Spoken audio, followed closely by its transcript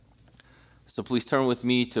So please turn with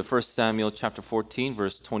me to 1 Samuel chapter 14,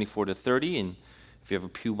 verse 24 to 30. And if you have a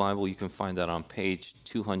Pew Bible, you can find that on page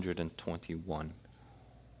 221.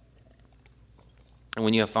 And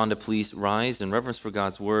when you have found it, please rise in reverence for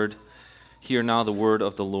God's word. Hear now the word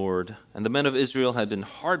of the Lord. And the men of Israel had been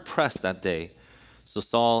hard-pressed that day. So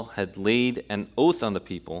Saul had laid an oath on the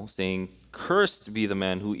people, saying, "Cursed be the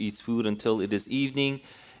man who eats food until it is evening,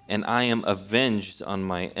 and I am avenged on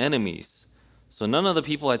my enemies." So none of the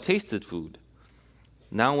people had tasted food.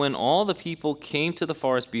 Now when all the people came to the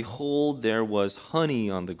forest, behold, there was honey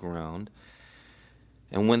on the ground.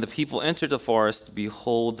 And when the people entered the forest,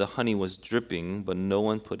 behold, the honey was dripping, but no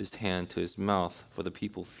one put his hand to his mouth, for the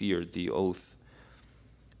people feared the oath.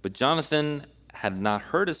 But Jonathan had not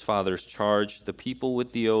heard his father's charge the people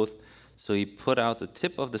with the oath, so he put out the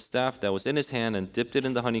tip of the staff that was in his hand and dipped it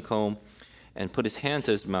in the honeycomb and put his hand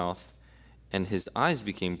to his mouth, and his eyes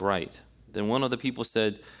became bright. Then one of the people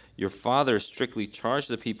said, "Your father strictly charged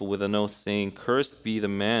the people with an oath, saying, 'Cursed be the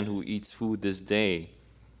man who eats food this day.'"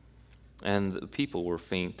 And the people were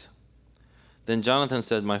faint. Then Jonathan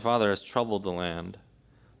said, "My father has troubled the land.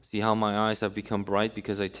 See how my eyes have become bright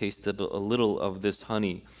because I tasted a little of this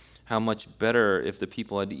honey. How much better if the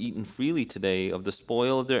people had eaten freely today of the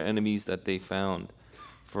spoil of their enemies that they found.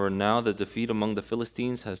 For now the defeat among the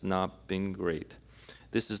Philistines has not been great."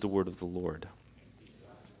 This is the word of the Lord.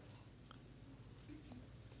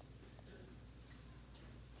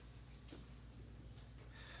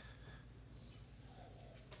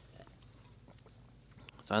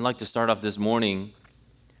 So I'd like to start off this morning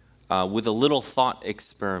with a little thought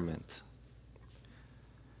experiment.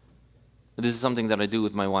 This is something that I do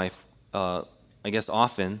with my wife, I guess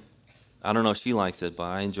often. I don't know if she likes it, but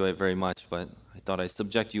I enjoy it very much. But I thought I'd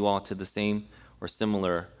subject you all to the same or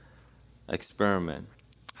similar experiment.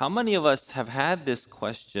 How many of us have had this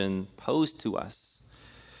question posed to us,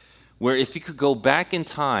 where if you could go back in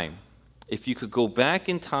time,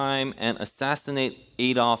 and assassinate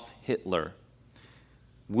Adolf Hitler,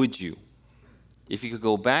 would you? If you could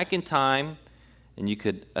go back in time and you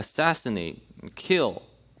could assassinate and kill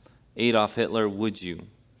Adolf Hitler, would you?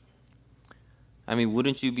 I mean,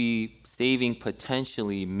 wouldn't you be saving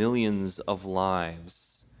potentially millions of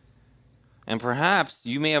lives? And perhaps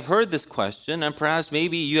you may have heard this question, and perhaps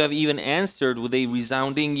maybe you have even answered with a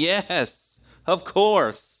resounding yes, of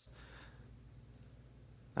course.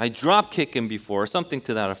 I drop kick him before, something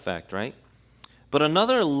to that effect, right? But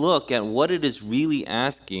another look at what it is really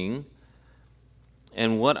asking,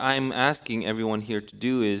 and what I'm asking everyone here to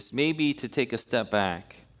do, is maybe to take a step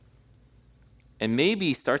back and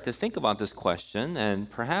maybe start to think about this question, and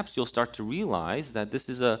perhaps you'll start to realize that this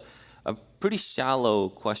is a pretty shallow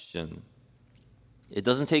question. It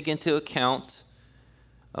doesn't take into account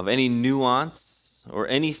of any nuance or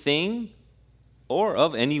anything or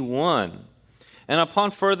of anyone. And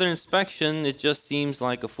upon further inspection, it just seems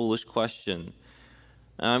like a foolish question.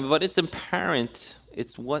 But it's apparent.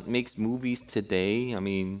 It's what makes movies today. I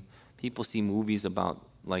mean, people see movies about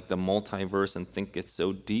like the multiverse and think it's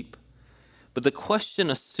so deep. But the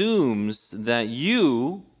question assumes that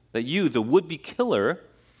you, the would-be killer,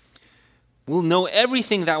 will know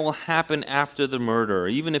everything that will happen after the murder,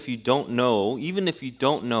 even if you don't know,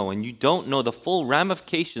 and you don't know the full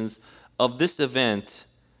ramifications of this event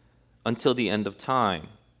until the end of time.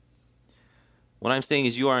 What I'm saying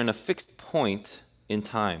is you are in a fixed point in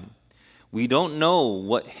time. We don't know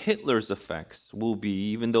what Hitler's effects will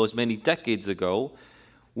be, even though as many decades ago,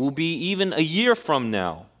 will be even a year from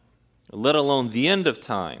now, let alone the end of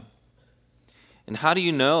time. And how do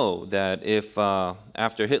you know that if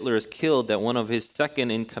after Hitler is killed, that one of his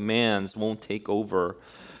second-in-commands won't take over?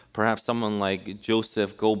 Perhaps someone like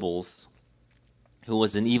Joseph Goebbels, who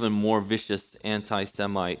was an even more vicious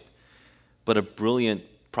anti-Semite, but a brilliant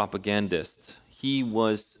propagandist. He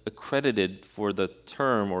was accredited for the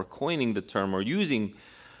term, or coining the term, or using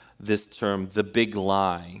this term, the big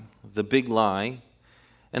lie. The big lie.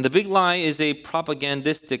 And the big lie is a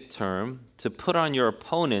propagandistic term to put on your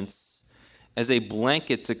opponents as a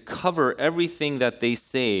blanket to cover everything that they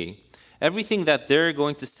say. Everything that they're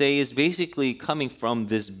going to say is basically coming from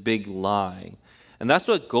this big lie. And that's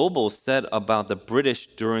what Goebbels said about the British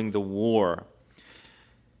during the war.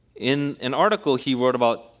 In an article he wrote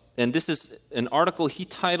about, and this is an article he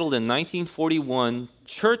titled in 1941,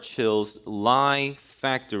 "Churchill's Lie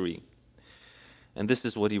Factory." And this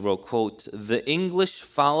is what he wrote, quote, "The English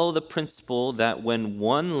follow the principle that when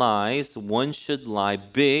one lies, one should lie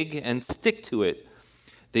big and stick to it.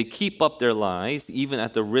 They keep up their lies, even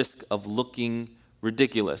at the risk of looking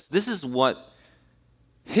ridiculous." This is what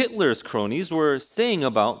Hitler's cronies were saying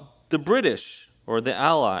about the British or the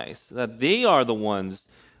Allies, that they are the ones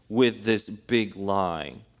with this big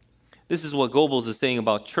lie. This is what Goebbels is saying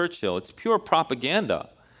about Churchill. It's pure propaganda.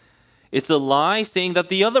 It's a lie saying that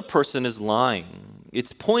the other person is lying.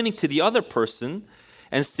 It's pointing to the other person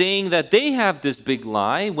and saying that they have this big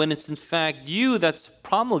lie when it's in fact you that's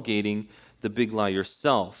promulgating the big lie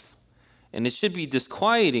yourself. And it should be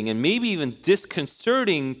disquieting and maybe even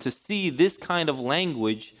disconcerting to see this kind of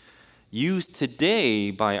language used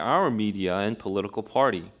today by our media and political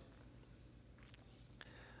party.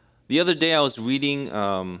 The other day I was reading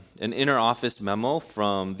an inner office memo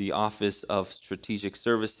from the Office of Strategic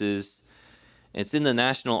Services. It's in the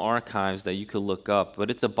National Archives that you could look up, but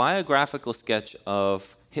it's a biographical sketch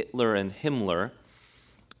of Hitler and Himmler.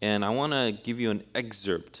 And I want to give you an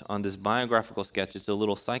excerpt on this biographical sketch. It's a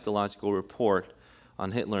little psychological report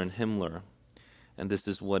on Hitler and Himmler. And this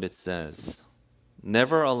is what it says.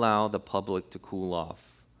 Never allow the public to cool off.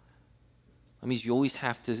 That means you always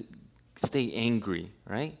have to stay angry,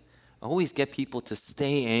 right? Always get people to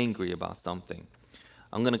stay angry about something.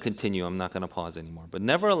 I'm going to continue. I'm not going to pause anymore. But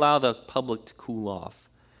never allow the public to cool off.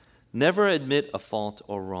 Never admit a fault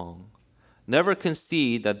or wrong. Never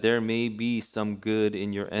concede that there may be some good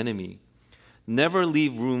in your enemy. Never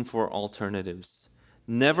leave room for alternatives.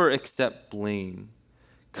 Never accept blame.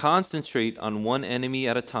 Concentrate on one enemy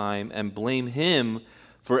at a time and blame him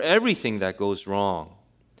for everything that goes wrong.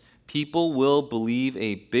 People will believe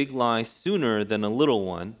a big lie sooner than a little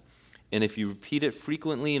one. And if you repeat it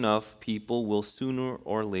frequently enough, people will sooner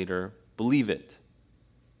or later believe it.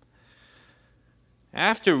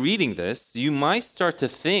 After reading this, you might start to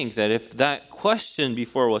think that if that question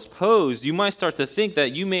before was posed, you might start to think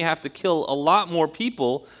that you may have to kill a lot more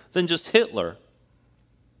people than just Hitler.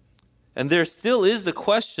 And there still is the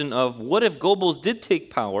question of what if Goebbels did take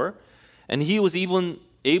power and he was even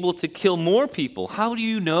able to kill more people? How do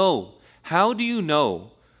you know? How do you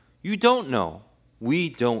know? You don't know. We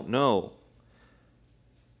don't know.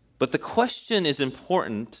 But the question is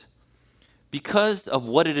important because of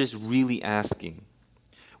what it is really asking.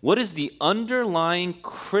 What is the underlying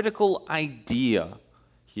critical idea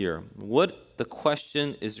here? What the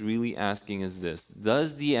question is really asking is this: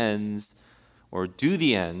 does the ends, or do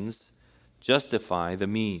the ends, justify the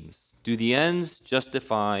means? Do the ends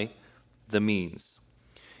justify the means?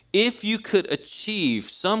 If you could achieve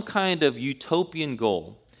some kind of utopian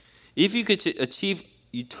goal, if you could achieve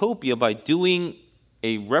utopia by doing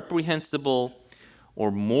a reprehensible or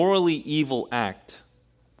morally evil act,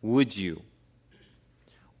 would you?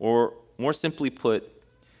 Or more simply put,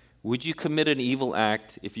 would you commit an evil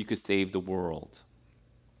act if you could save the world?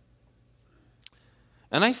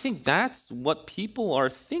 And I think that's what people are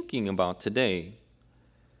thinking about today.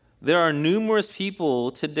 There are numerous people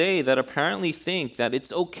today that apparently think that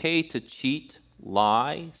it's okay to cheat,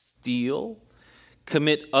 lie, steal,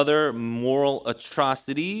 commit other moral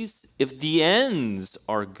atrocities if the ends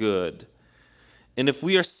are good. And if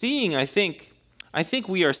we are seeing, I think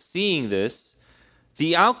we are seeing this,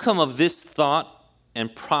 the outcome of this thought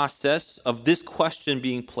and process of this question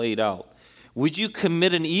being played out. Would you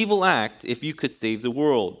commit an evil act if you could save the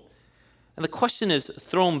world? And the question is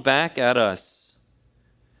thrown back at us.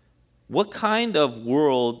 What kind of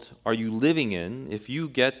world are you living in if you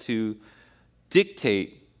get to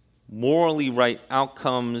dictate morally right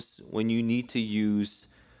outcomes when you need to use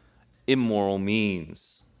immoral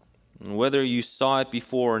means? Whether you saw it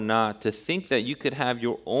before or not, to think that you could have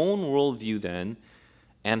your own worldview then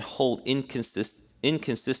and hold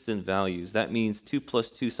inconsistent values. That means 2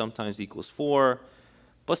 plus 2 sometimes equals 4,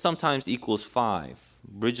 but sometimes equals 5.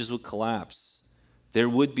 Bridges would collapse. There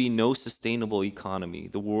would be no sustainable economy.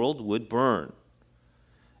 The world would burn.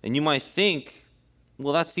 And you might think,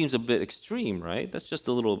 well, that seems a bit extreme, right? That's just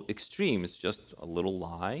a little extreme. It's just a little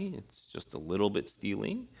lie. It's just a little bit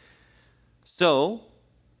stealing. So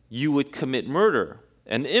you would commit murder,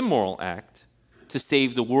 an immoral act, to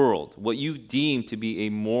save the world, what you deem to be a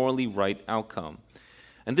morally right outcome.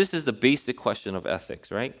 And this is the basic question of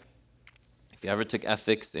ethics, right? If you ever took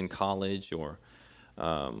ethics in college or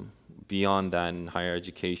beyond that in higher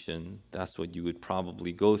education, that's what you would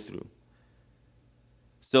probably go through.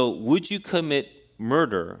 So would you commit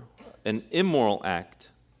murder, an immoral act,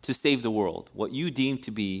 to save the world, what you deem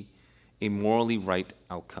to be a morally right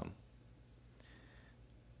outcome?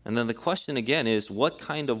 And then the question again is, what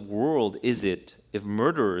kind of world is it if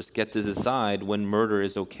murderers get to decide when murder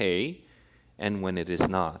is okay and when it is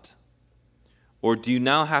not? Or do you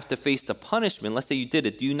now have to face the punishment? Let's say you did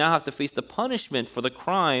it. Do you now have to face the punishment for the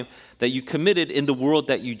crime that you committed in the world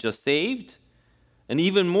that you just saved? And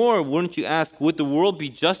even more, wouldn't you ask, would the world be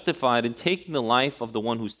justified in taking the life of the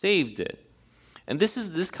one who saved it? And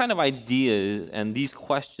this kind of idea and these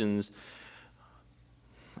questions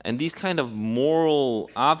And these kind of moral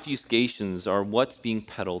obfuscations are what's being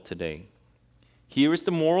peddled today. Here is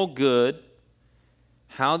the moral good.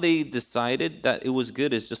 How they decided that it was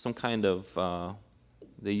good is just some kind of,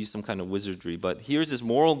 they use some kind of wizardry. But here's this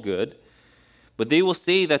moral good. But they will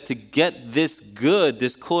say that to get this good,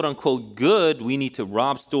 this quote-unquote good, we need to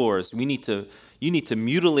rob stores. You need to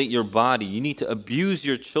mutilate your body. You need to abuse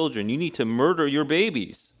your children. You need to murder your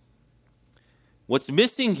babies. What's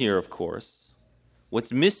missing here, of course,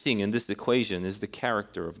 what's missing in this equation is the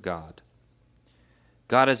character of God.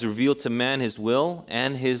 God has revealed to man his will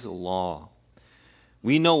and his law.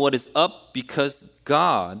 We know what is up because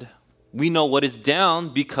God. We know what is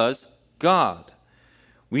down because God.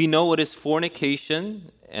 We know what is fornication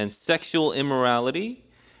and sexual immorality,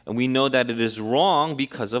 and we know that it is wrong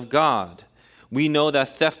because of God. We know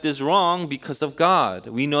that theft is wrong because of God.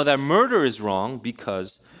 We know that murder is wrong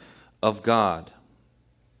because of God.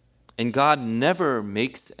 And God never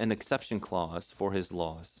makes an exception clause for his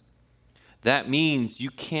laws. That means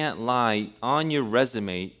you can't lie on your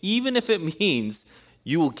resume, even if it means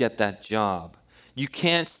you will get that job. You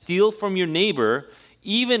can't steal from your neighbor,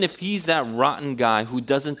 even if he's that rotten guy who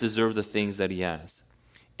doesn't deserve the things that he has.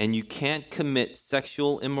 And you can't commit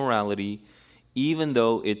sexual immorality, even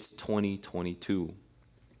though it's 2022.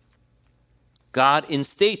 God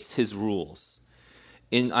instates his rules.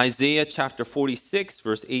 In Isaiah chapter 46,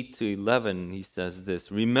 verse 8 to 11, he says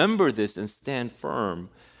this, "Remember this and stand firm.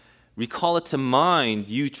 Recall it to mind,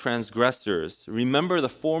 you transgressors. Remember the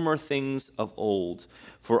former things of old.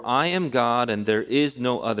 For I am God and there is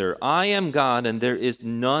no other. I am God and there is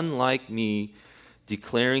none like me,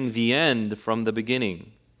 declaring the end from the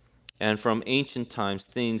beginning, and from ancient times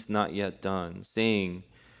things not yet done, saying,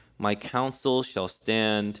 my counsel shall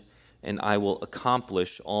stand, and I will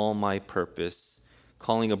accomplish all my purpose.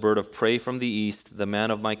 Calling a bird of prey from the east, the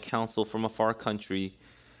man of my counsel from a far country,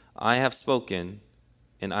 I have spoken,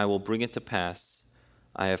 and I will bring it to pass.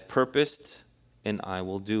 I have purposed, and I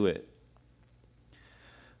will do it."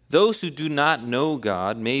 Those who do not know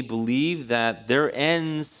God may believe that their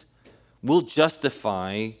ends will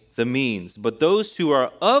justify the means, but those who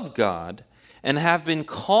are of God and have been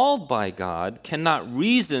called by God cannot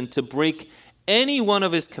reason to break any one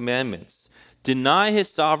of his commandments, deny his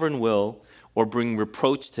sovereign will, or bring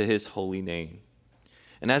reproach to his holy name.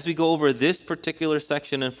 And as we go over this particular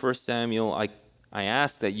section in 1 Samuel, I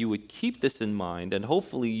ask that you would keep this in mind, and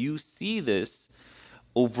hopefully you see this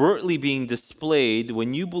overtly being displayed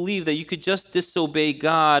when you believe that you could just disobey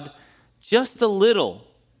God just a little,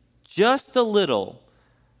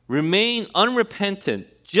 remain unrepentant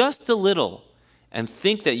just a little, and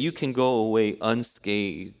think that you can go away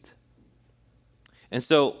unscathed. And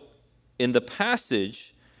so in the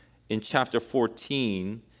passage in chapter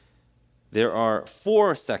 14, there are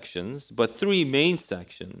 4 sections, but 3 main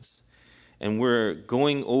sections. And we're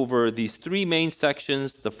going over these 3 main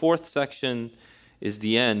sections. The 4th section is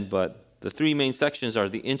the end, but the 3 main sections are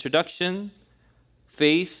the introduction,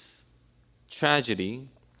 faith, tragedy,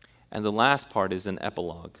 and the last part is an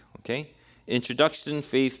epilogue. Okay? Introduction,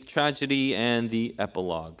 faith, tragedy, and the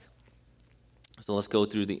epilogue. So let's go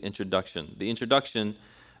through the introduction. The introduction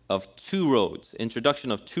of 2 roads.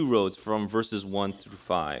 Introduction of 2 roads from verses 1 through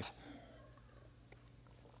 5.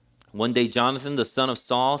 One day Jonathan, the son of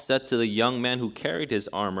Saul, said to the young man who carried his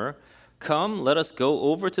armor, "Come, let us go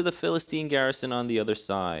over to the Philistine garrison on the other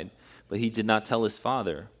side." But he did not tell his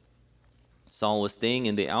father. Saul was staying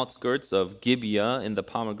in the outskirts of Gibeah in the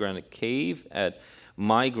pomegranate cave at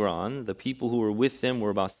Migron. The people who were with him were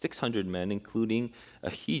about 600 men, including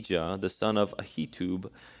Ahijah, the son of Ahitub,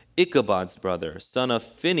 Ichabod's brother, son of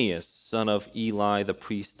Phinehas, son of Eli, the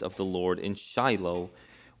priest of the Lord in Shiloh,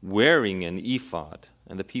 wearing an ephod.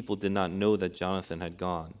 And the people did not know that Jonathan had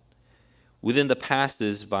gone. Within the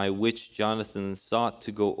passes by which Jonathan sought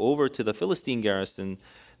to go over to the Philistine garrison,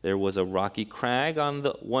 there was a rocky crag on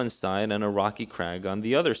the one side and a rocky crag on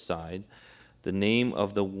the other side. The name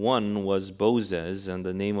of the one was Bozez, and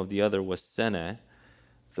the name of the other was Seneh.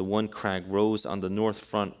 The one crag rose on the north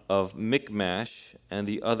front of Michmash, and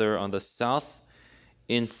the other on the south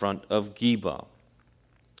in front of Geba.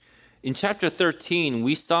 In chapter 13,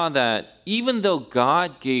 we saw that even though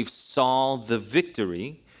God gave Saul the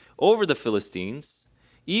victory over the Philistines,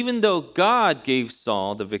 even though God gave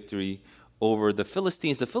Saul the victory over the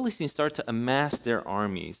Philistines started to amass their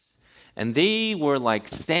armies. And they were like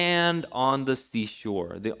sand on the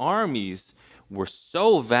seashore. The armies were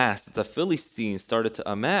so vast that the Philistines started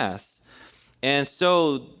to amass. And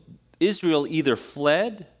so Israel either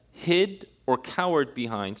fled, hid, or cowered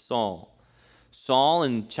behind Saul. Saul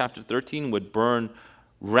in chapter 13 would burn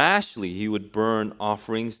rashly. He would burn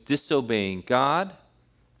offerings, disobeying God.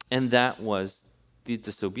 and that was the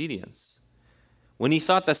disobedience. When he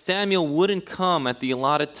thought that Samuel wouldn't come at the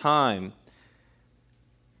allotted time,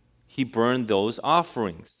 he burned those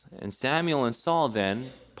offerings. And Samuel and Saul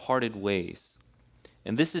then parted ways.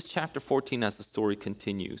 And this is chapter 14 as the story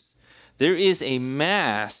continues. There is a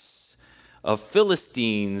mass of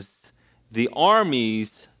Philistines, the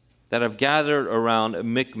armies that have gathered around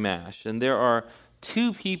Michmash. And there are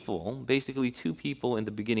basically two people in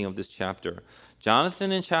the beginning of this chapter.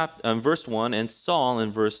 Jonathan in verse 1 and Saul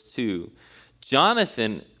in verse 2.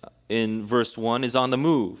 Jonathan in verse 1 is on the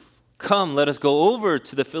move. Come, let us go over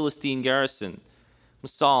to the Philistine garrison.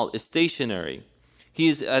 Saul is stationary. He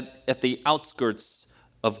is at the outskirts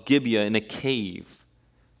of Gibeah in a cave.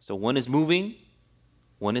 So one is moving,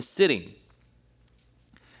 one is sitting.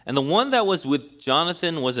 And the one that was with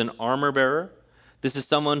Jonathan was an armor bearer. This is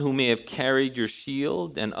someone who may have carried your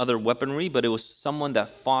shield and other weaponry, but it was someone that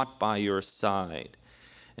fought by your side.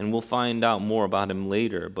 And we'll find out more about him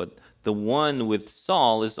later. But the one with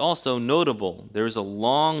Saul is also notable. There is a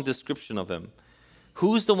long description of him.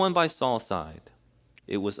 Who's the one by Saul's side?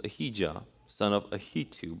 It was Ahijah, son of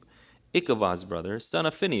Ahitub, Ichabod's brother, son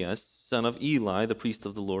of Phinehas, son of Eli, the priest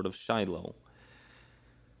of the Lord of Shiloh.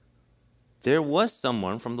 There was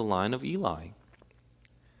someone from the line of Eli.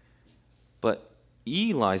 But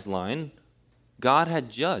Eli's line, God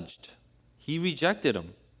had judged. He rejected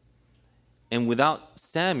him. And without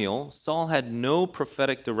Samuel, Saul had no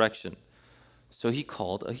prophetic direction. So he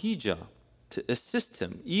called Ahijah to assist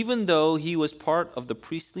him, even though he was part of the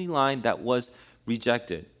priestly line that was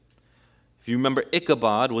rejected. If you remember,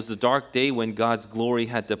 Ichabod was the dark day when God's glory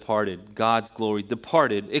had departed. God's glory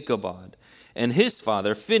departed Ichabod. And his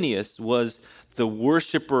father, Phinehas, was the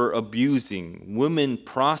worshiper abusing, women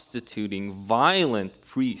prostituting, violent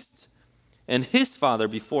priest. And his father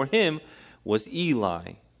before him was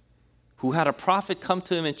Eli, who had a prophet come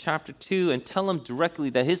to him in chapter 2 and tell him directly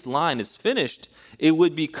that his line is finished. It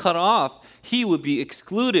would be cut off. He would be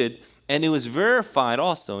excluded. And it was verified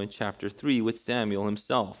also in chapter 3 with Samuel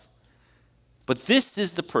himself. But this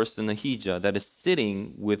is the person, Ahijah, that is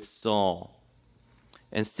sitting with Saul.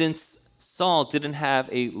 And since Saul didn't have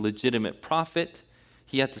a legitimate prophet,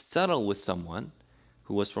 he had to settle with someone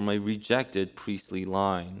who was from a rejected priestly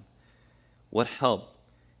line. What help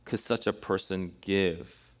could such a person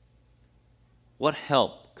give? What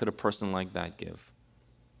help could a person like that give?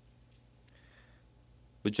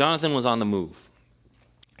 But Jonathan was on the move.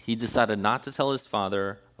 He decided not to tell his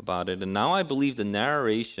father about it, and now I believe the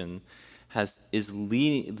narration is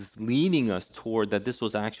leaning us toward that this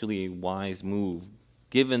was actually a wise move,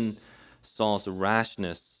 given Saul's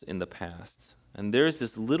rashness in the past. And there's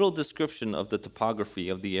this little description of the topography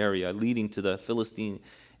of the area leading to the Philistine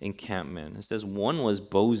encampment. It says one was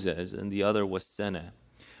Bozez and the other was Seneh.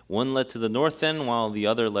 One led to the north end while the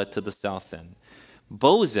other led to the south end.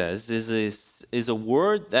 Bozez is a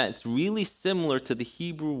word that's really similar to the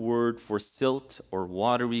Hebrew word for silt or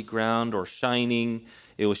watery ground or shining.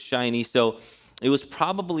 It was shiny. So it was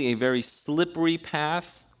probably a very slippery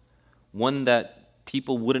path, one that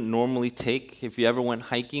people wouldn't normally take. If you ever went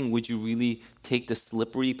hiking, would you really take the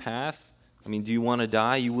slippery path? I mean, do you want to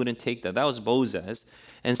die? You wouldn't take that. That was Bozez.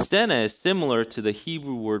 And Seneh is similar to the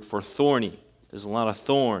Hebrew word for thorny. There's a lot of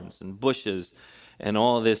thorns and bushes and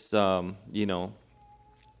all this,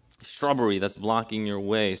 shrubbery that's blocking your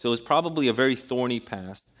way. So it's probably a very thorny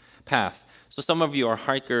path. So some of you are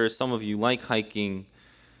hikers, some of you like hiking.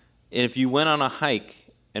 And if you went on a hike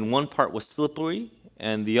and one part was slippery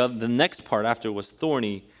and the next part after was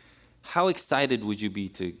thorny, how excited would you be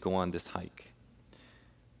to go on this hike?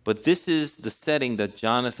 But this is the setting that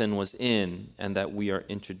Jonathan was in and that we are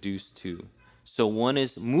introduced to. So one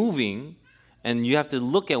is moving, and you have to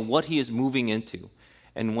look at what he is moving into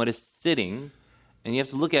and what is sitting, and you have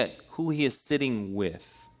to look at who he is sitting with.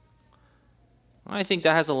 I think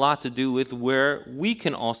that has a lot to do with where we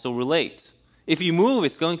can also relate. If you move,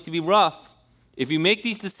 it's going to be rough. If you make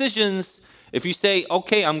these decisions, if you say,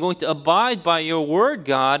 okay, I'm going to abide by your word,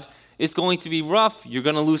 God, it's going to be rough. You're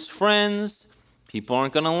going to lose friends. People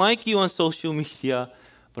aren't going to like you on social media.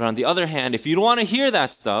 But on the other hand, if you don't want to hear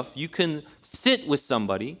that stuff, you can sit with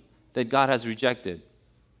somebody that God has rejected.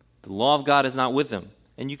 The law of God is not with them.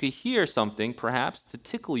 And you could hear something, perhaps, to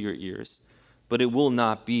tickle your ears, but it will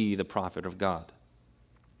not be the prophet of God.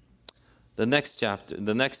 The next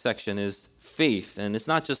section is faith. And it's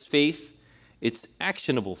not just faith, it's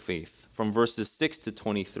actionable faith from verses 6 to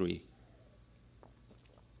 23.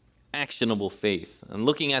 Actionable faith. And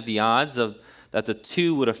looking at the odds that the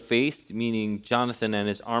two would have faced, meaning Jonathan and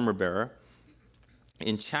his armor bearer,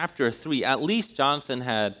 in chapter 3, at least Jonathan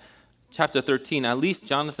had chapter 13, at least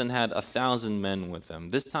Jonathan had 1,000 men with him.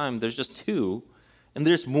 This time there's just 2, and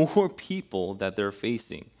there's more people that they're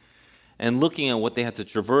facing. And looking at what they had to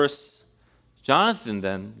traverse, Jonathan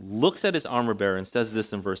then looks at his armor bearer and says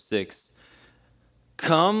this in verse 6,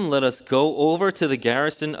 "Come, let us go over to the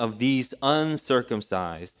garrison of these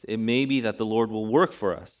uncircumcised. It may be that the Lord will work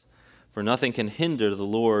for us, for nothing can hinder the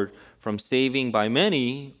Lord from saving by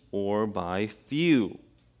many or by few."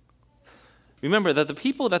 Remember that the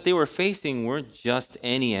people that they were facing weren't just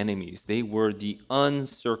any enemies. They were the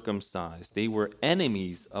uncircumcised. They were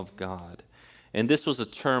enemies of God. And this was a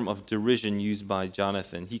term of derision used by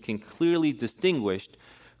Jonathan. He can clearly distinguish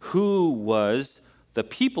who was the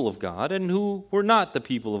people of God and who were not the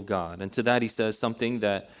people of God. And to that he says something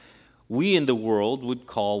that we in the world would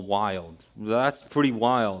call wild. That's pretty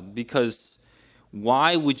wild, because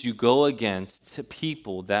why would you go against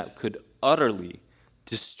people that could utterly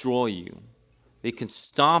destroy you? They can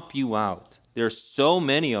stomp you out. There are so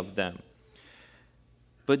many of them.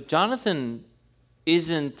 But Jonathan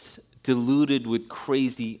isn't deluded with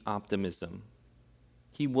crazy optimism.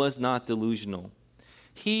 He was not delusional.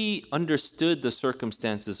 He understood the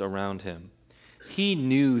circumstances around him. He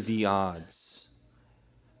knew the odds.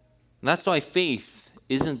 And that's why faith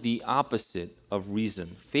isn't the opposite of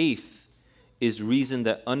reason. Faith is reason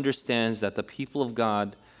that understands that the people of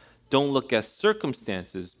God don't look at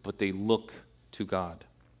circumstances, but they look to God.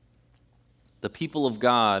 The people of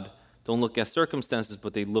God don't look at circumstances,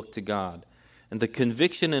 but they look to God. And the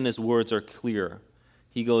conviction in his words are clear.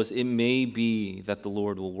 He goes, "It may be that the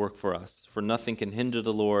Lord will work for us, for nothing can hinder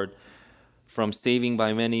the Lord from saving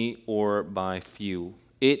by many or by few."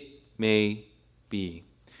 It may be.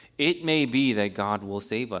 It may be that God will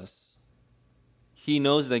save us. He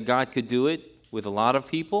knows that God could do it with a lot of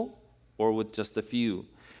people or with just a few.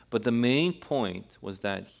 But the main point was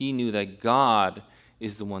that he knew that God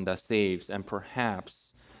is the one that saves, and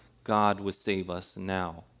perhaps God would save us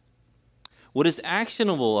now. What is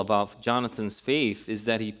actionable about Jonathan's faith is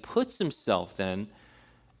that he puts himself then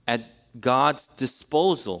at God's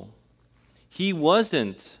disposal. He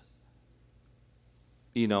wasn't,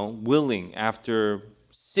 willing after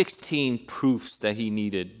 16 proofs that he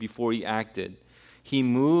needed before he acted. He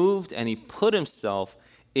moved and he put himself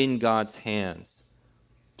in God's hands.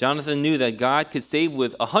 Jonathan knew that God could save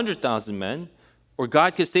with 100,000 men, or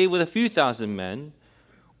God could save with a few thousand men,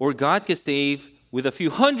 or God could save with a few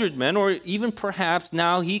hundred men, or even perhaps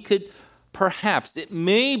it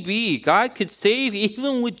may be, God could save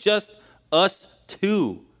even with just us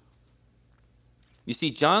 2. You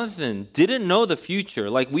see, Jonathan didn't know the future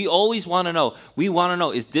like we always want to know. We want to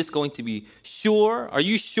know, is this going to be sure? Are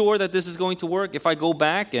you sure that this is going to work? If I go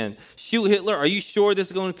back and shoot Hitler, are you sure this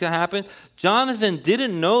is going to happen? Jonathan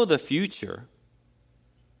didn't know the future,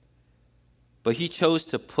 but he chose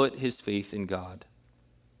to put his faith in God.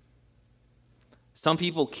 Some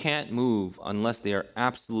people can't move unless they are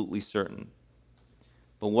absolutely certain.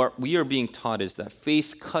 But what we are being taught is that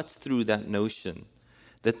faith cuts through that notion,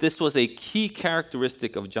 that this was a key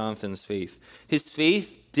characteristic of Jonathan's faith. His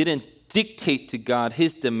faith didn't dictate to God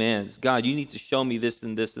his demands. God, you need to show me this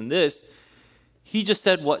and this and this. He just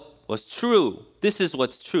said what was true. This is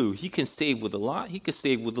what's true. He can save with a lot. He can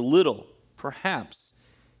save with a little. Perhaps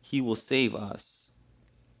he will save us.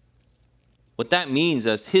 What that means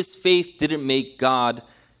is his faith didn't make God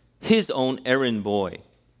his own errand boy,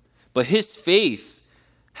 but his faith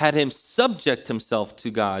had him subject himself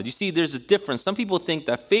to God. You see, there's a difference. Some people think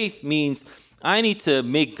that faith means I need to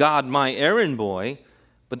make God my errand boy,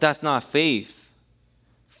 but that's not faith.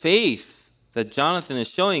 Faith that Jonathan is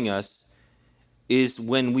showing us is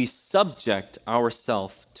when we subject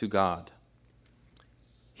ourselves to God.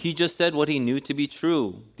 He just said what he knew to be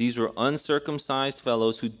true. These were uncircumcised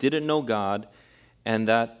fellows who didn't know God, and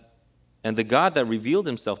the God that revealed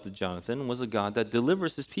himself to Jonathan was a God that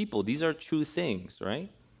delivers his people. These are true things, right?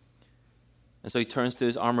 And so he turns to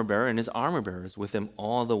his armor bearer, and his armor bearer is with him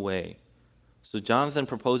all the way. So Jonathan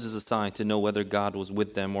proposes a sign to know whether God was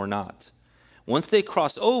with them or not. Once they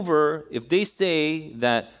cross over, if they say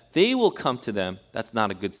that they will come to them, that's not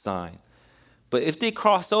a good sign. But if they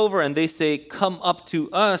cross over and they say, "Come up to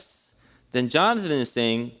us," then Jonathan is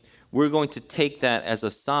saying, we're going to take that as a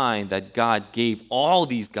sign that God gave all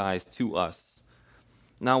these guys to us.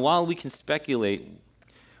 Now, while we can speculate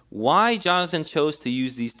why Jonathan chose to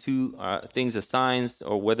use these 2 things as signs,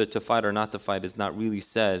 or whether to fight or not to fight, is not really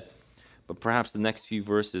said, but perhaps the next few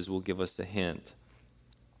verses will give us a hint.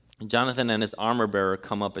 Jonathan and his armor bearer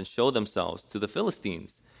come up and show themselves to the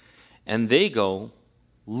Philistines, and they go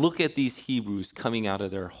Look at these Hebrews coming out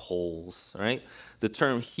of their holes, right? The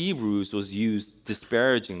term Hebrews was used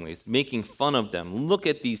disparagingly. It's making fun of them. Look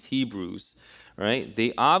at these Hebrews, right?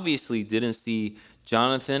 They obviously didn't see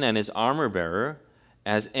Jonathan and his armor bearer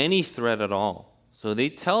as any threat at all. So they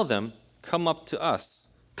tell them, come up to us.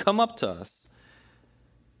 Come up to us.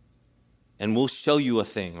 And we'll show you a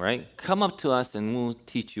thing, right? Come up to us and we'll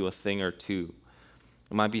teach you a thing or two.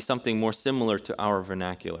 It might be something more similar to our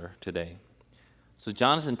vernacular today. So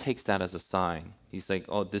Jonathan takes that as a sign. He's like,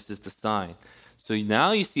 oh, this is the sign. So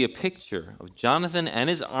now you see a picture of Jonathan and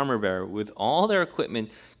his armor bearer with all their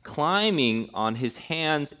equipment climbing on his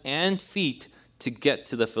hands and feet to get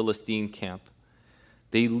to the Philistine camp.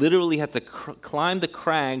 They literally had to climb the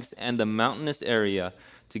crags and the mountainous area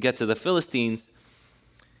to get to the Philistines.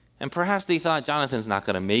 And perhaps they thought, Jonathan's not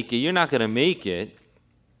going to make it. You're not going to make it.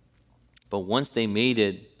 But once they made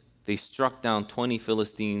it, they struck down 20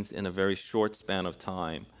 Philistines in a very short span of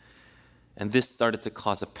time. And this started to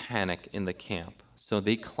cause a panic in the camp. So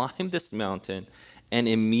they climbed this mountain, and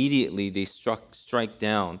immediately they strike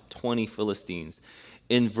down 20 Philistines.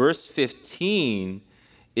 In verse 15,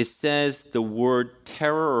 it says the word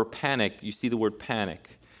terror or panic. You see the word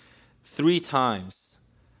panic 3 times.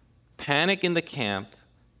 Panic in the camp.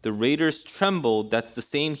 The raiders trembled. That's the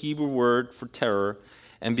same Hebrew word for terror.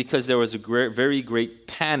 And because there was a very great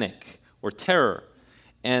panic or terror.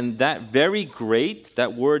 And that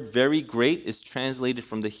word very great is translated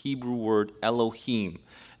from the Hebrew word Elohim.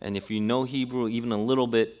 And if you know Hebrew even a little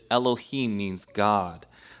bit, Elohim means God.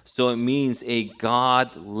 So it means a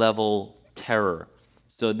God-level terror.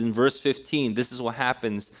 So in verse 15, this is what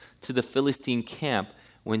happens to the Philistine camp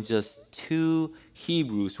when just 2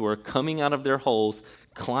 Hebrews who are coming out of their holes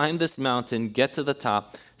climb this mountain, get to the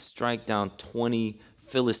top, strike down 20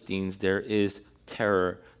 Philistines. There is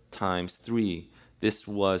terror times 3. This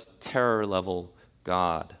was terror level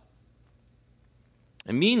God.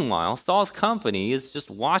 And meanwhile, Saul's company is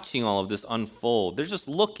just watching all of this unfold. They're just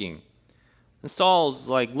looking. And Saul's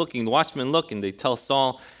like looking, the watchmen look, and they tell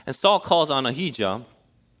Saul. And Saul calls on Ahijah,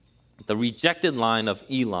 the rejected line of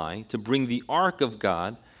Eli, to bring the ark of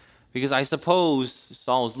God. Because I suppose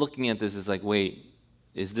Saul was looking at this as like, wait,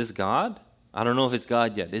 is this God? I don't know if it's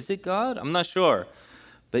God yet. Is it God? I'm not sure.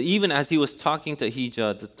 But even as he was talking to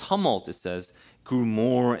Ahijah, the tumult, it says, grew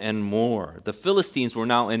more and more. The Philistines were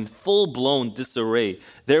now in full-blown disarray.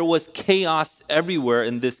 There was chaos everywhere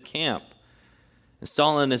in this camp. And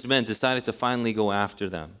Saul and his men decided to finally go after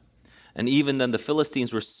them. And even then, the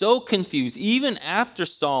Philistines were so confused. Even after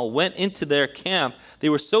Saul went into their camp, they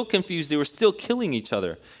were so confused, they were still killing each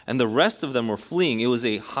other. And the rest of them were fleeing. It was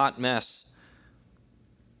a hot mess.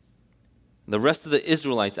 The rest of the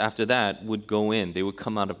Israelites after that would go in. They would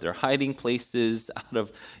come out of their hiding places, out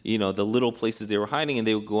of the little places they were hiding, and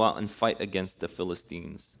they would go out and fight against the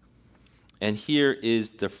Philistines. And here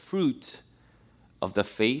is the fruit of the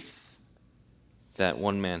faith that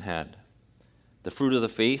one man had. The fruit of the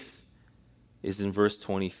faith is in verse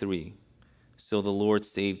 23. So the Lord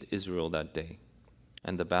saved Israel that day,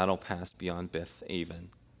 and the battle passed beyond Beth Aven.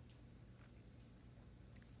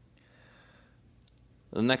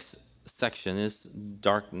 The next section is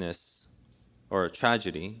darkness or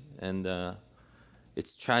tragedy, and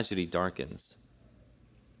its tragedy darkens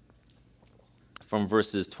from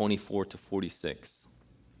verses 24 to 46.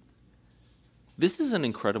 This is an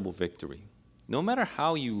incredible victory. No matter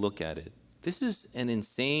how you look at it, this is an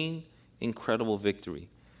insane, incredible victory.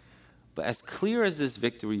 But as clear as this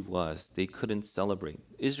victory was, they couldn't celebrate.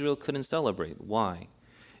 Israel couldn't celebrate. Why?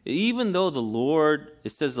 Even though it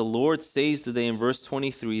says the Lord saves the day in verse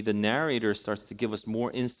 23, the narrator starts to give us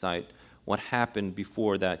more insight what happened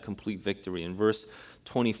before that complete victory. In verse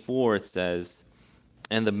 24 it says,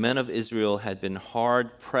 and the men of Israel had been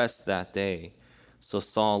hard pressed that day. So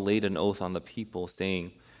Saul laid an oath on the people,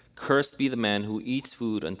 saying, cursed be the man who eats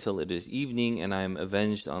food until it is evening, and I am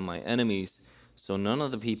avenged on my enemies. So none of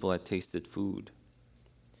the people had tasted food.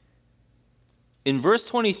 In verse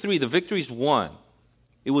 23, the victory's won.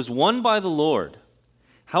 It was won by the Lord.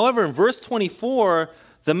 However, in verse 24,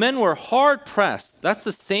 the men were hard pressed. That's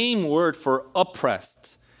the same word for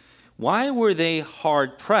oppressed. Why were they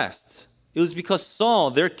hard pressed? It was because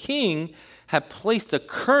Saul, their king, had placed a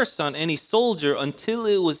curse on any soldier until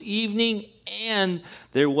it was evening and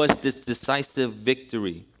there was this decisive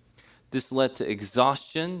victory. This led to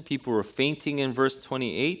exhaustion. People were fainting in verse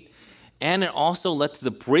 28. And it also led to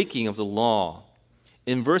the breaking of the law.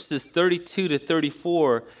 In verses 32 to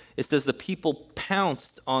 34, it says the people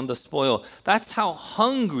pounced on the spoil. That's how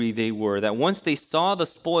hungry they were, that once they saw the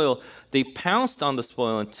spoil, they pounced on the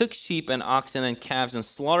spoil and took sheep and oxen and calves and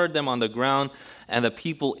slaughtered them on the ground, and the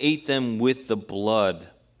people ate them with the blood.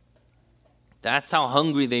 That's how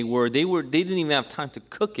hungry they were. They didn't even have time to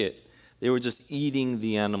cook it. They were just eating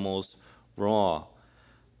the animals raw.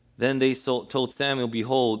 Then they told Samuel,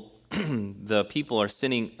 behold, the people are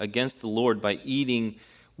sinning against the Lord by eating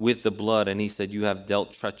with the blood. And he said, you have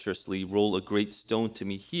dealt treacherously. Roll a great stone to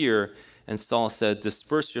me here. And Saul said,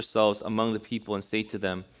 disperse yourselves among the people and say to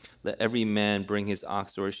them, let every man bring his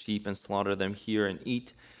ox or his sheep and slaughter them here and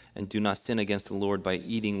eat, and do not sin against the Lord by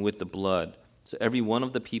eating with the blood. So every one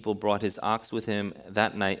of the people brought his ox with him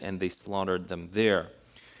that night, and they slaughtered them there.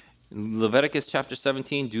 In Leviticus chapter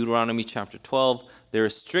 17, Deuteronomy chapter 12, there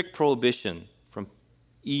is strict prohibition from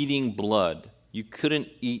eating blood. You couldn't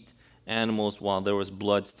eat animals while there was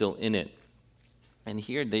blood still in it. And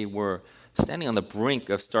here they were standing on the brink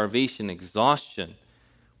of starvation, exhaustion.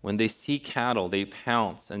 When they see cattle, they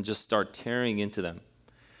pounce and just start tearing into them.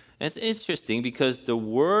 And it's interesting because the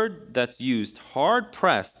word that's used,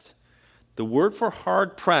 hard-pressed, the word for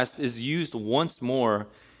hard-pressed is used once more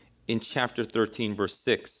in chapter 13, verse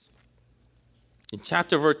 6. In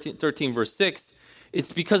chapter 13, verse 6,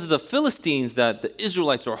 it's because of the Philistines that the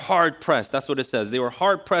Israelites are hard-pressed. That's what it says. They were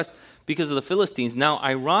hard-pressed because of the Philistines. Now,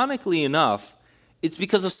 ironically enough, it's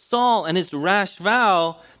because of Saul and his rash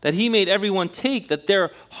vow that he made everyone take that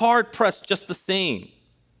they're hard-pressed just the same.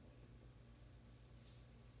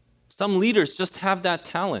 Some leaders just have that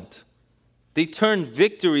talent. They turn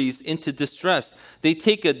victories into distress. They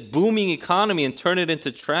take a booming economy and turn it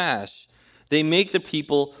into trash. They make the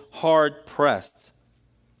people hard-pressed.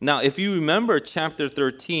 Now, if you remember chapter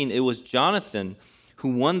 13, it was Jonathan who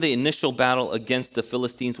won the initial battle against the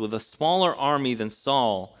Philistines with a smaller army than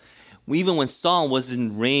Saul, even when Saul was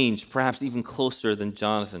in range, perhaps even closer than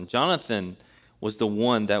Jonathan. Jonathan was the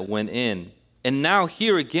one that went in. And now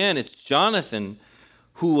here again, it's Jonathan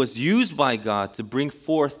who was used by God to bring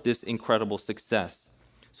forth this incredible success.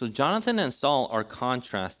 So Jonathan and Saul are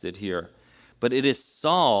contrasted here, but it is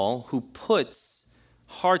Saul who puts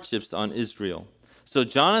hardships on Israel. So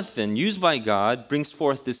Jonathan, used by God, brings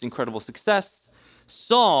forth this incredible success.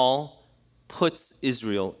 Saul puts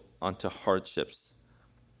Israel onto hardships.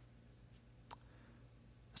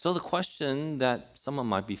 So the question that someone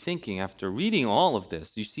might be thinking after reading all of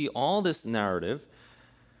this, you see all this narrative,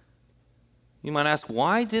 you might ask,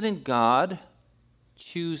 why didn't God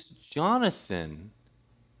choose Jonathan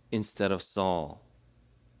instead of Saul?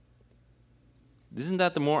 Isn't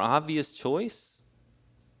that the more obvious choice?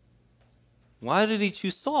 Why did he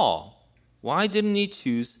choose Saul? Why didn't he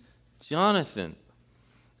choose Jonathan?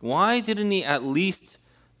 Why didn't he at least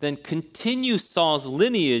then continue Saul's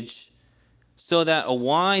lineage so that a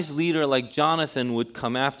wise leader like Jonathan would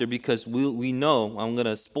come after? Because we know, I'm going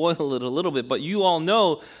to spoil it a little bit, but you all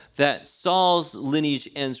know that Saul's lineage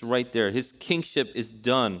ends right there. His kingship is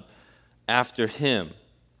done after him.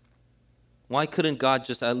 Why couldn't God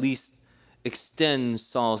just at least extend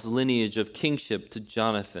Saul's lineage of kingship to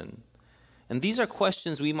Jonathan? And these are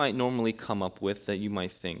questions we might normally come up with that you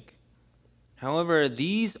might think. However,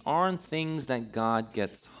 these aren't things that God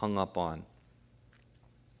gets hung up on.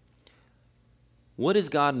 What is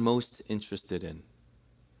God most interested in?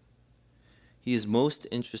 He is most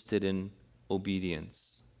interested in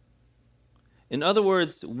obedience. In other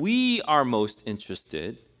words, we are most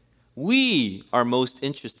interested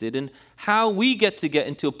in how we get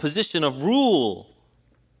into a position of rule.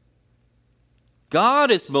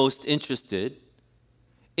 God is most interested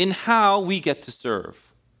in how we get to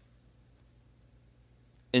serve.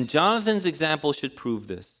 And Jonathan's example should prove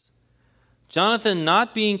this. Jonathan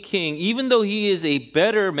not being king, even though he is a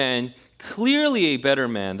better man, clearly a better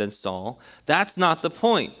man than Saul, that's not the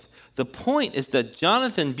point. The point is that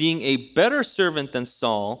Jonathan being a better servant than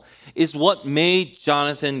Saul is what made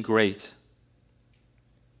Jonathan great.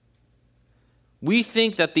 We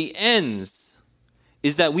think that the ends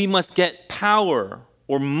is that we must get power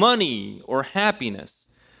or money or happiness.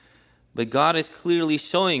 But God is clearly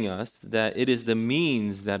showing us that it is the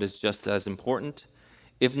means that is just as important,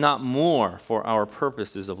 if not more, for our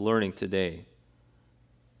purposes of learning today.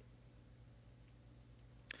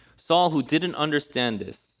 Saul, who didn't understand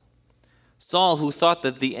this, Saul, who thought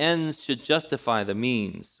that the ends should justify the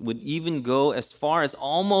means, would even go as far as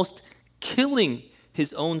almost killing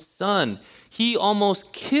his own son. He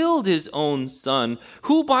almost killed his own son,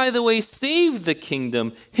 who, by the way, saved the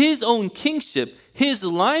kingdom, his own kingship, his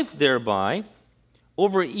life thereby,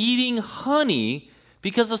 over eating honey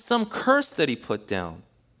because of some curse that he put down.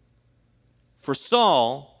 For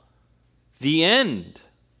Saul, the end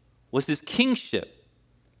was his kingship.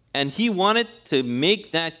 And he wanted to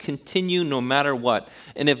make that continue no matter what.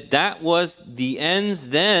 And if that was the ends,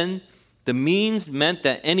 then the means meant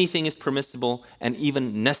that anything is permissible and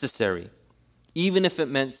even necessary. even if it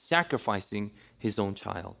meant sacrificing his own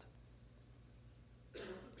child.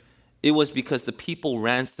 It was because the people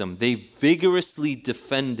ransomed. They vigorously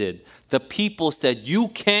defended. The people said, "You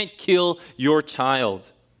can't kill your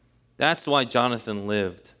child." That's why Jonathan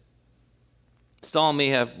lived. Saul may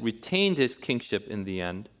have retained his kingship in the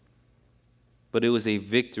end, but it was a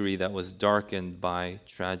victory that was darkened by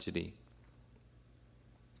tragedy.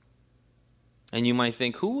 And you might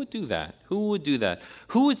think, who would do that? Who would do that?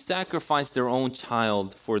 Who would sacrifice their own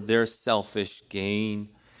child for their selfish gain?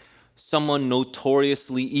 Someone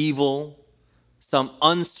notoriously evil? Some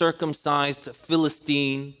uncircumcised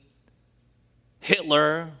Philistine?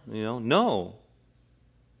 Hitler? No.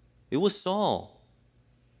 It was Saul.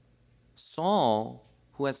 Saul,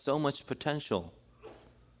 who had so much potential.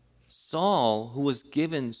 Saul, who was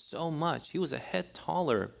given so much. He was a head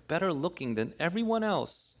taller, better looking than everyone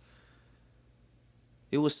else.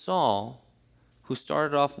 It was Saul who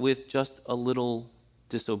started off with just a little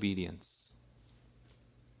disobedience.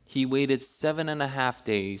 He waited 7.5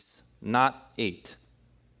 days, not 8.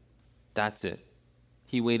 That's it.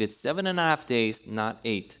 He waited 7.5 days, not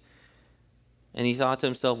 8. And he thought to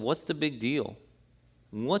himself, what's the big deal?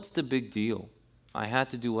 What's the big deal? I had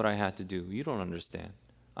to do what I had to do. You don't understand.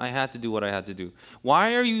 I had to do what I had to do.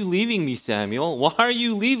 Why are you leaving me, Samuel? Why are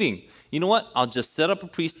you leaving? You know what? I'll just set up a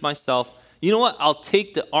priest myself. You know what? I'll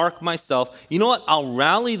take the ark myself. You know what? I'll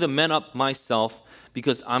rally the men up myself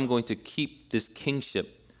because I'm going to keep this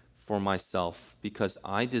kingship for myself because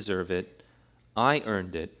I deserve it. I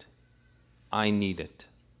earned it. I need it.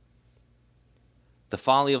 The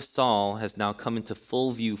folly of Saul has now come into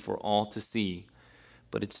full view for all to see,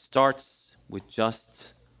 but it starts with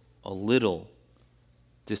just a little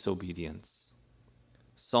disobedience.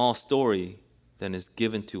 Saul's story then is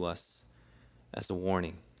given to us as a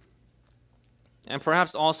warning. And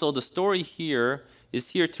perhaps also the story here is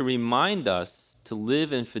here to remind us to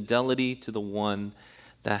live in fidelity to the one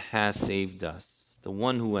that has saved us, the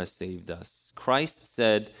one who has saved us. Christ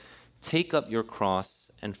said, "Take up your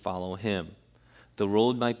cross and follow him." The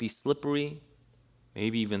road might be slippery,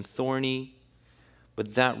 maybe even thorny,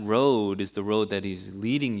 but that road is the road that he's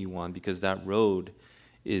leading you on because that road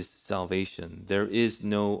is salvation. There is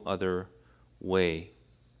no other way.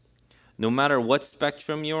 No matter what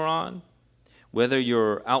spectrum you're on, whether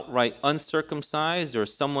you're outright uncircumcised or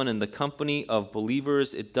someone in the company of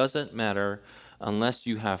believers, it doesn't matter unless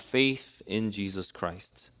you have faith in Jesus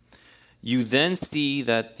Christ. You then see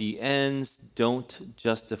that the ends don't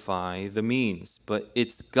justify the means, but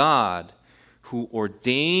it's God who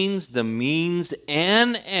ordains the means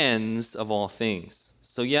and ends of all things.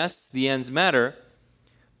 So yes, the ends matter,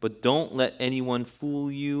 but don't let anyone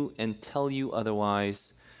fool you and tell you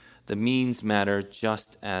otherwise. The means matter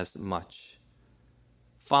just as much.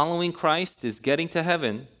 Following Christ is getting to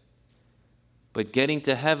heaven, but getting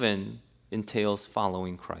to heaven entails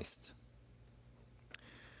following Christ.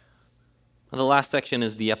 And the last section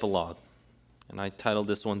is the epilogue. And I titled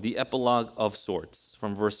this one, The Epilogue of Sorts,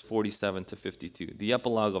 from verse 47 to 52. The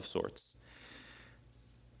Epilogue of Sorts.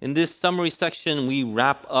 In this summary section, we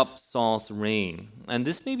wrap up Saul's reign. And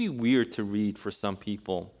this may be weird to read for some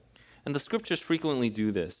people. And the scriptures frequently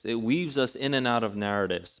do this. It weaves us in and out of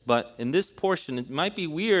narratives. But in this portion, it might be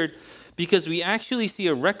weird because we actually see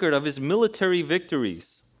a record of his military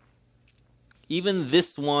victories. Even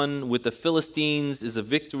this one with the Philistines is a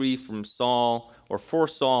victory from Saul, or for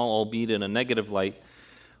Saul, albeit in a negative light.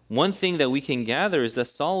 One thing that we can gather is that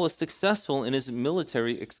Saul was successful in his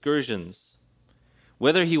military excursions.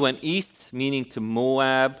 Whether he went east, meaning to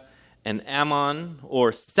Moab and Ammon,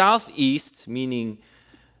 or southeast, meaning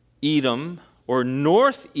Edom, or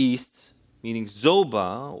northeast, meaning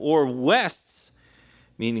Zobah, or west,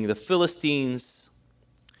 meaning the Philistines,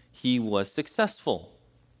 he was successful.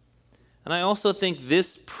 And I also think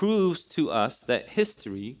this proves to us that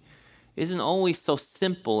history isn't always so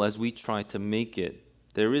simple as we try to make it.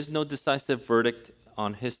 There is no decisive verdict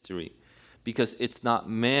on history because it's not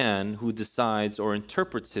man who decides or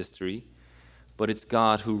interprets history, but it's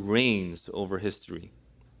God who reigns over history.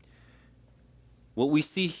 What we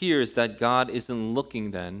see here is that God isn't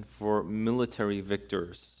looking then for military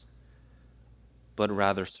victors, but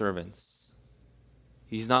rather servants.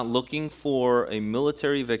 He's not looking for a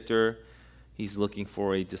military victor, he's looking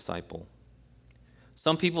for a disciple.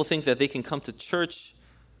 Some people think that they can come to church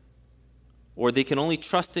or they can only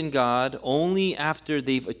trust in God only after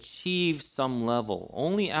they've achieved some level,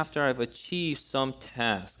 only after I've achieved some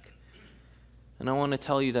task. And I want to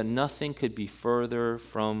tell you that nothing could be further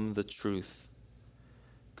from the truth.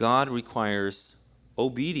 God requires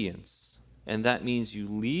obedience, and that means you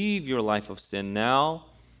leave your life of sin now,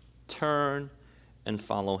 turn, and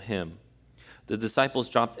follow him. The disciples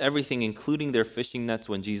dropped everything, including their fishing nets,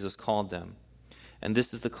 when Jesus called them. And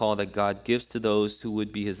this is the call that God gives to those who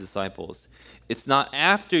would be his disciples. It's not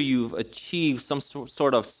after you've achieved some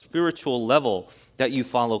sort of spiritual level that you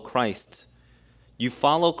follow Christ. You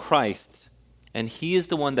follow Christ, and he is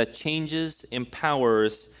the one that changes,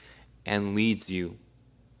 empowers, and leads you.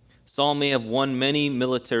 Saul may have won many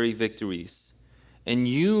military victories, and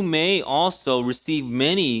you may also receive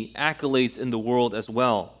many accolades in the world as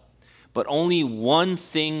well. But only one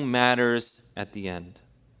thing matters at the end.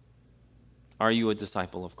 Are you a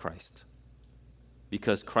disciple of Christ?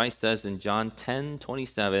 Because Christ says in John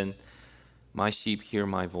 10:27, "My sheep hear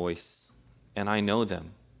my voice, and I know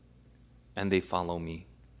them, and they follow me."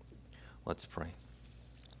 Let's pray.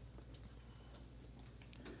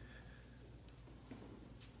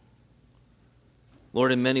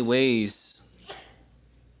 Lord, in many ways,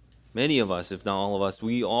 many of us, if not all of us,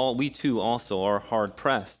 we too also are hard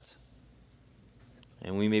pressed.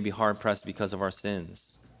 And we may be hard pressed because of our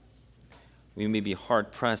sins. We may be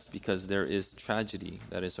hard pressed because there is tragedy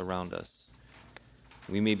that is around us.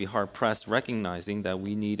 We may be hard pressed recognizing that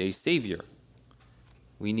we need a Savior.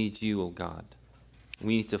 We need you, O God.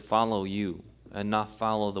 We need to follow you and not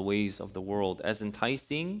follow the ways of the world. As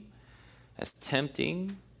enticing, as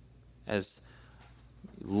tempting, as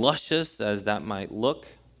luscious as that might look,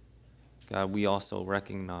 God, we also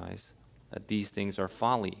recognize that these things are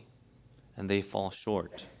folly and they fall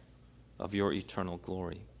short of your eternal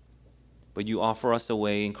glory. But you offer us a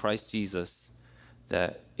way in Christ Jesus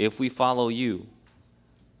that if we follow you,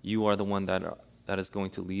 you are the one that is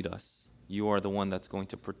going to lead us. You are the one that's going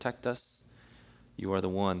to protect us. You are the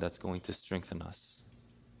one that's going to strengthen us.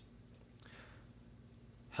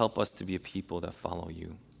 Help us to be a people that follow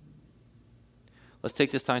you. Let's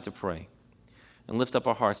take this time to pray and lift up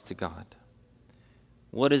our hearts to God.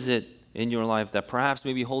 What is it in your life that perhaps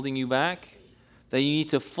may be holding you back, that you need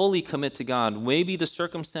to fully commit to God? Maybe the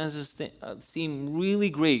circumstances seem really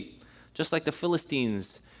great, just like the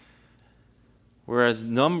Philistines were as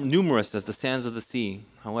numerous as the sands of the sea.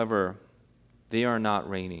 However, they are not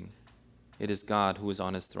reigning. It is God who is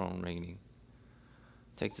on his throne reigning.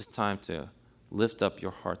 Take this time to lift up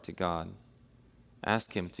your heart to God.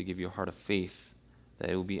 Ask him to give you a heart of faith, that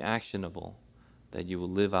it will be actionable, that you will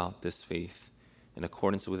live out this faith in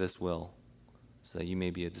accordance with his will, so that you may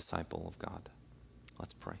be a disciple of God.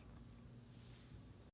 Let's pray.